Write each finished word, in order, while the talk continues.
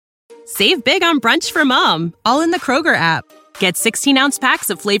Save big on brunch for mom, all in the Kroger app. Get 16-ounce packs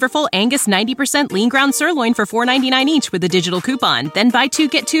of flavorful Angus 90% lean ground sirloin for $4.99 each with a digital coupon. Then buy 2,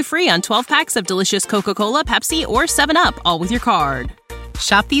 get 2 free on 12 packs of delicious Coca-Cola, Pepsi, or 7-Up, all with your card.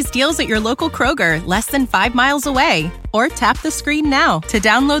 Shop these deals at your local Kroger, less than 5 miles away. Or tap the screen now to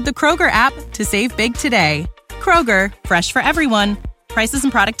download the Kroger app to save big today. Kroger, fresh for everyone. Prices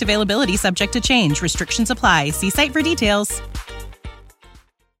and product availability subject to change. Restrictions apply. See site for details.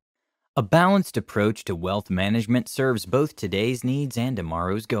 A balanced approach to wealth management serves both today's needs and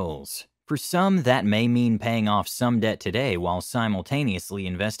tomorrow's goals. For some, that may mean paying off some debt today while simultaneously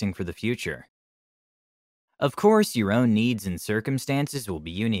investing for the future. Of course, your own needs and circumstances will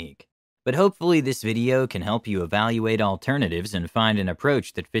be unique, but hopefully this video can help you evaluate alternatives and find an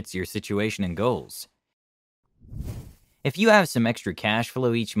approach that fits your situation and goals. If you have some extra cash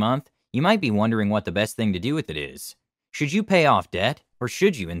flow each month, you might be wondering what the best thing to do with it is. Should you pay off debt, or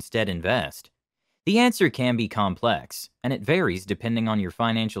should you instead invest? The answer can be complex, and it varies depending on your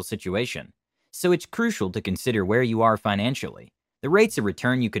financial situation. So it's crucial to consider where you are financially, the rates of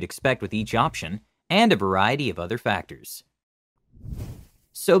return you could expect with each option, and a variety of other factors.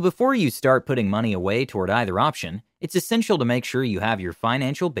 So before you start putting money away toward either option, it's essential to make sure you have your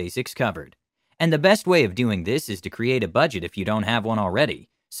financial basics covered. And the best way of doing this is to create a budget if you don't have one already,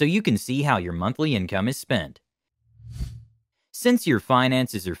 so you can see how your monthly income is spent. Since your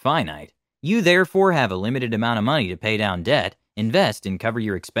finances are finite, you therefore have a limited amount of money to pay down debt, invest, and cover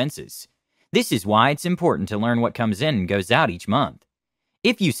your expenses. This is why it's important to learn what comes in and goes out each month.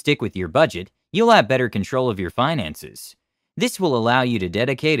 If you stick with your budget, you'll have better control of your finances. This will allow you to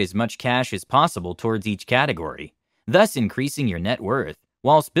dedicate as much cash as possible towards each category, thus increasing your net worth,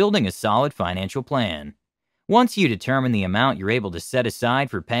 whilst building a solid financial plan. Once you determine the amount you're able to set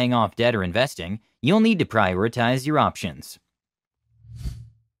aside for paying off debt or investing, you'll need to prioritize your options.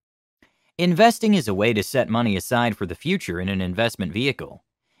 Investing is a way to set money aside for the future in an investment vehicle.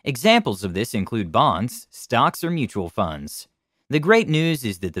 Examples of this include bonds, stocks, or mutual funds. The great news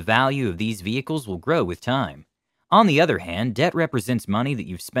is that the value of these vehicles will grow with time. On the other hand, debt represents money that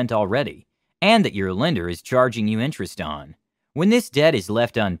you've spent already, and that your lender is charging you interest on. When this debt is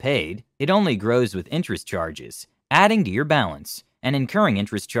left unpaid, it only grows with interest charges, adding to your balance, and incurring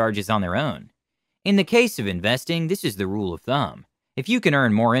interest charges on their own. In the case of investing, this is the rule of thumb. If you can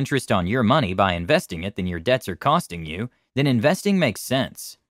earn more interest on your money by investing it than your debts are costing you, then investing makes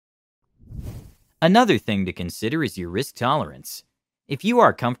sense. Another thing to consider is your risk tolerance. If you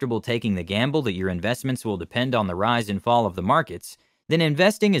are comfortable taking the gamble that your investments will depend on the rise and fall of the markets, then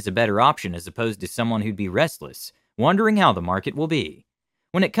investing is a better option as opposed to someone who'd be restless, wondering how the market will be.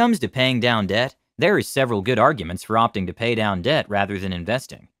 When it comes to paying down debt, there are several good arguments for opting to pay down debt rather than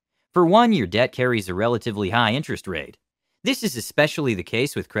investing. For one, your debt carries a relatively high interest rate. This is especially the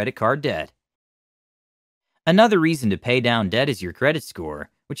case with credit card debt. Another reason to pay down debt is your credit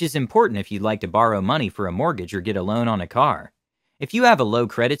score, which is important if you'd like to borrow money for a mortgage or get a loan on a car. If you have a low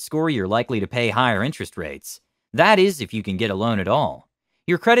credit score, you're likely to pay higher interest rates. That is, if you can get a loan at all.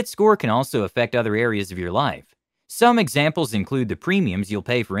 Your credit score can also affect other areas of your life. Some examples include the premiums you'll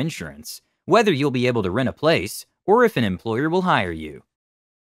pay for insurance, whether you'll be able to rent a place, or if an employer will hire you.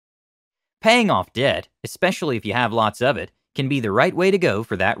 Paying off debt, especially if you have lots of it, can be the right way to go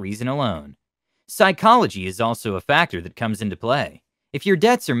for that reason alone. Psychology is also a factor that comes into play. If your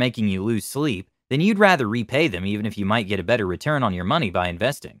debts are making you lose sleep, then you'd rather repay them even if you might get a better return on your money by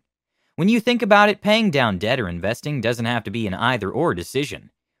investing. When you think about it, paying down debt or investing doesn't have to be an either-or decision.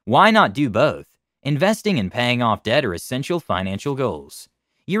 Why not do both? Investing and paying off debt are essential financial goals.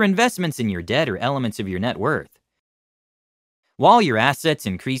 Your investments in your debt are elements of your net worth. While your assets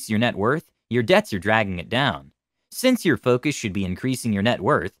increase your net worth, your debts are dragging it down. Since your focus should be increasing your net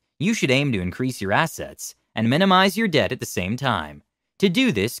worth, you should aim to increase your assets and minimize your debt at the same time. To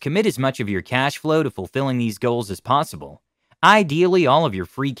do this, commit as much of your cash flow to fulfilling these goals as possible. Ideally, all of your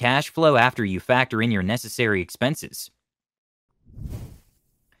free cash flow after you factor in your necessary expenses.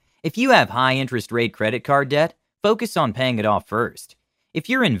 If you have high interest rate credit card debt, focus on paying it off first. If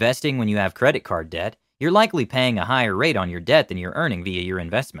you're investing when you have credit card debt, you're likely paying a higher rate on your debt than you're earning via your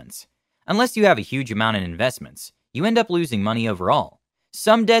investments. Unless you have a huge amount in investments, you end up losing money overall.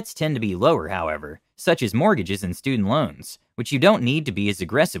 Some debts tend to be lower, however, such as mortgages and student loans, which you don't need to be as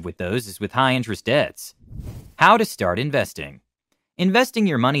aggressive with those as with high-interest debts. How to start investing. Investing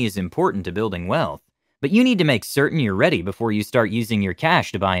your money is important to building wealth, but you need to make certain you're ready before you start using your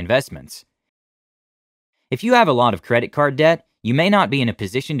cash to buy investments. If you have a lot of credit card debt, you may not be in a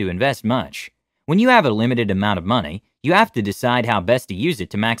position to invest much. When you have a limited amount of money, you have to decide how best to use it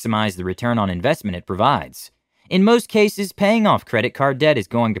to maximize the return on investment it provides. In most cases, paying off credit card debt is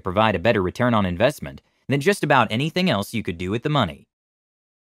going to provide a better return on investment than just about anything else you could do with the money.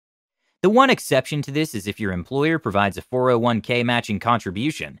 The one exception to this is if your employer provides a 401k matching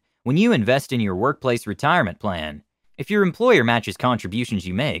contribution when you invest in your workplace retirement plan. If your employer matches contributions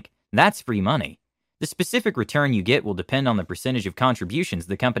you make, that's free money. The specific return you get will depend on the percentage of contributions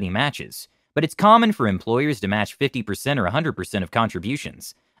the company matches, but it's common for employers to match 50% or 100% of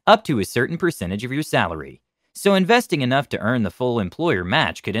contributions, up to a certain percentage of your salary. So investing enough to earn the full employer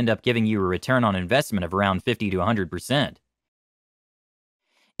match could end up giving you a return on investment of around 50 to 100%.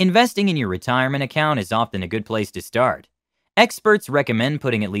 Investing in your retirement account is often a good place to start. Experts recommend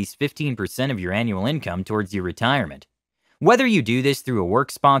putting at least 15% of your annual income towards your retirement. Whether you do this through a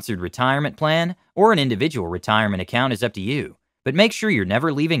work-sponsored retirement plan or an individual retirement account is up to you, but make sure you're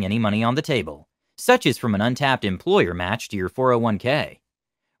never leaving any money on the table, such as from an untapped employer match to your 401k.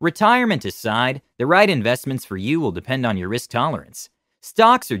 Retirement aside, the right investments for you will depend on your risk tolerance.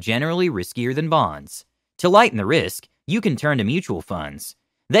 Stocks are generally riskier than bonds. To lighten the risk, you can turn to mutual funds.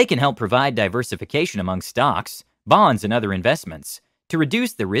 They can help provide diversification among stocks, bonds, and other investments to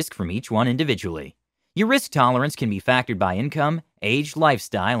reduce the risk from each one individually. Your risk tolerance can be factored by income, age,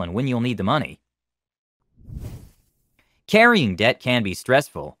 lifestyle, and when you'll need the money. Carrying debt can be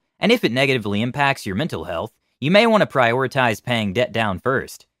stressful, and if it negatively impacts your mental health, you may want to prioritize paying debt down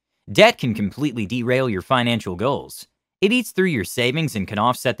first. Debt can completely derail your financial goals. It eats through your savings and can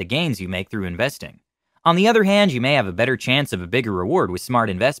offset the gains you make through investing. On the other hand, you may have a better chance of a bigger reward with smart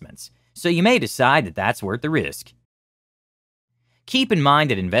investments, so you may decide that that's worth the risk. Keep in mind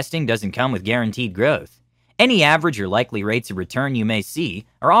that investing doesn't come with guaranteed growth. Any average or likely rates of return you may see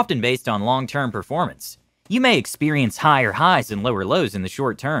are often based on long-term performance. You may experience higher highs and lower lows in the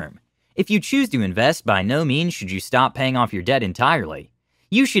short term. If you choose to invest, by no means should you stop paying off your debt entirely.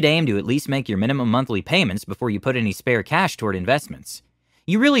 You should aim to at least make your minimum monthly payments before you put any spare cash toward investments.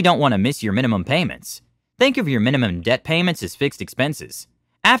 You really don't want to miss your minimum payments. Think of your minimum debt payments as fixed expenses.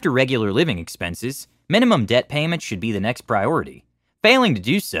 After regular living expenses, minimum debt payments should be the next priority. Failing to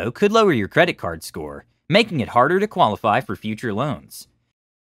do so could lower your credit card score, making it harder to qualify for future loans.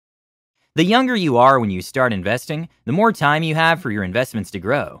 The younger you are when you start investing, the more time you have for your investments to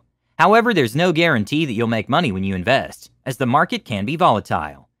grow. However, there's no guarantee that you'll make money when you invest, as the market can be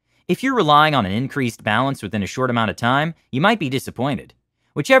volatile. If you're relying on an increased balance within a short amount of time, you might be disappointed.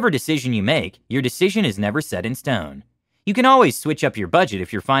 Whichever decision you make, your decision is never set in stone. You can always switch up your budget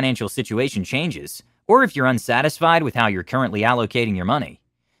if your financial situation changes, or if you're unsatisfied with how you're currently allocating your money.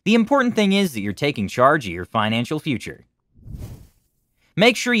 The important thing is that you're taking charge of your financial future.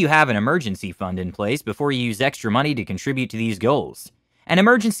 Make sure you have an emergency fund in place before you use extra money to contribute to these goals. An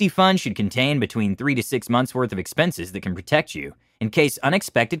emergency fund should contain between 3 to 6 months worth of expenses that can protect you in case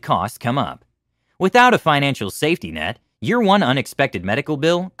unexpected costs come up. Without a financial safety net, you're one unexpected medical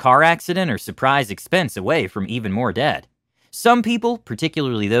bill, car accident, or surprise expense away from even more debt. Some people,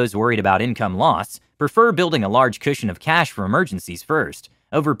 particularly those worried about income loss, prefer building a large cushion of cash for emergencies first,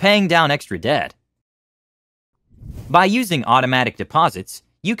 over paying down extra debt. By using automatic deposits,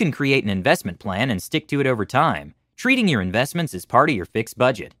 you can create an investment plan and stick to it over time, treating your investments as part of your fixed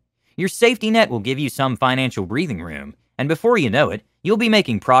budget. Your safety net will give you some financial breathing room, and before you know it, you'll be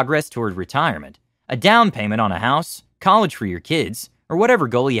making progress toward retirement, a down payment on a house, college for your kids, or whatever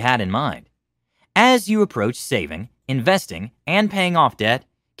goal you had in mind. As you approach saving, investing, and paying off debt,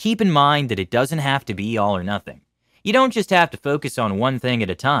 keep in mind that it doesn't have to be all or nothing. You don't just have to focus on one thing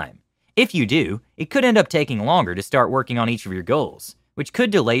at a time. If you do, it could end up taking longer to start working on each of your goals, which could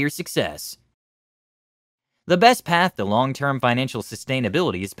delay your success. The best path to long-term financial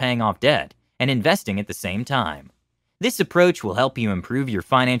sustainability is paying off debt and investing at the same time. This approach will help you improve your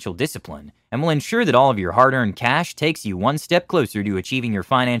financial discipline and will ensure that all of your hard-earned cash takes you one step closer to achieving your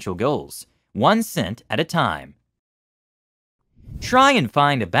financial goals, 1 cent at a time. Try and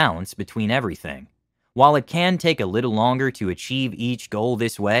find a balance between everything. While it can take a little longer to achieve each goal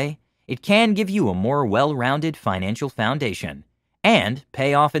this way, it can give you a more well-rounded financial foundation and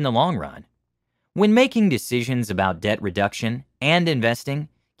pay off in the long run. When making decisions about debt reduction and investing,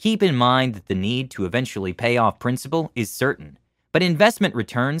 keep in mind that the need to eventually pay off principal is certain, but investment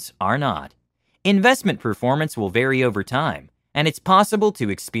returns are not. Investment performance will vary over time, and it's possible to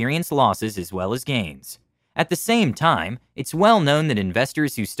experience losses as well as gains. At the same time, it's well known that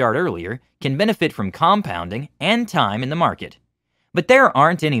investors who start earlier can benefit from compounding and time in the market. But there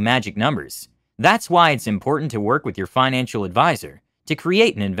aren't any magic numbers. That's why it's important to work with your financial advisor to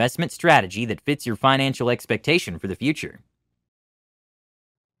create an investment strategy that fits your financial expectation for the future.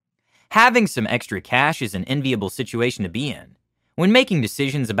 Having some extra cash is an enviable situation to be in. When making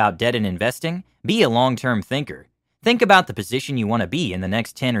decisions about debt and investing, be a long-term thinker. Think about the position you want to be in the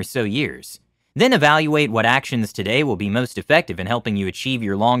next 10 or so years. Then evaluate what actions today will be most effective in helping you achieve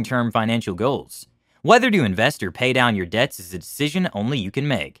your long-term financial goals. Whether to invest or pay down your debts is a decision only you can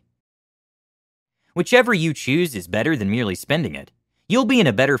make. Whichever you choose is better than merely spending it. You'll be in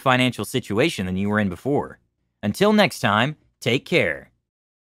a better financial situation than you were in before. Until next time, take care.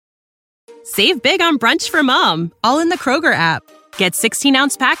 Save big on brunch for mom, all in the Kroger app. Get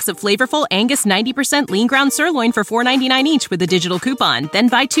 16-ounce packs of flavorful Angus 90% lean ground sirloin for $4.99 each with a digital coupon. Then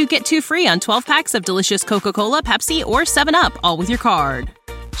buy 2, get 2 free on 12 packs of delicious Coca-Cola, Pepsi, or 7-Up, all with your card.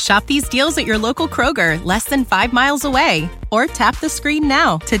 Shop these deals at your local Kroger, less than 5 miles away. Or tap the screen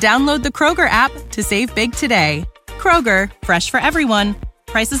now to download the Kroger app to save big today. Kroger, fresh for everyone.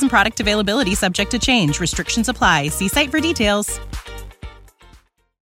 Prices and product availability subject to change. Restrictions apply. See site for details.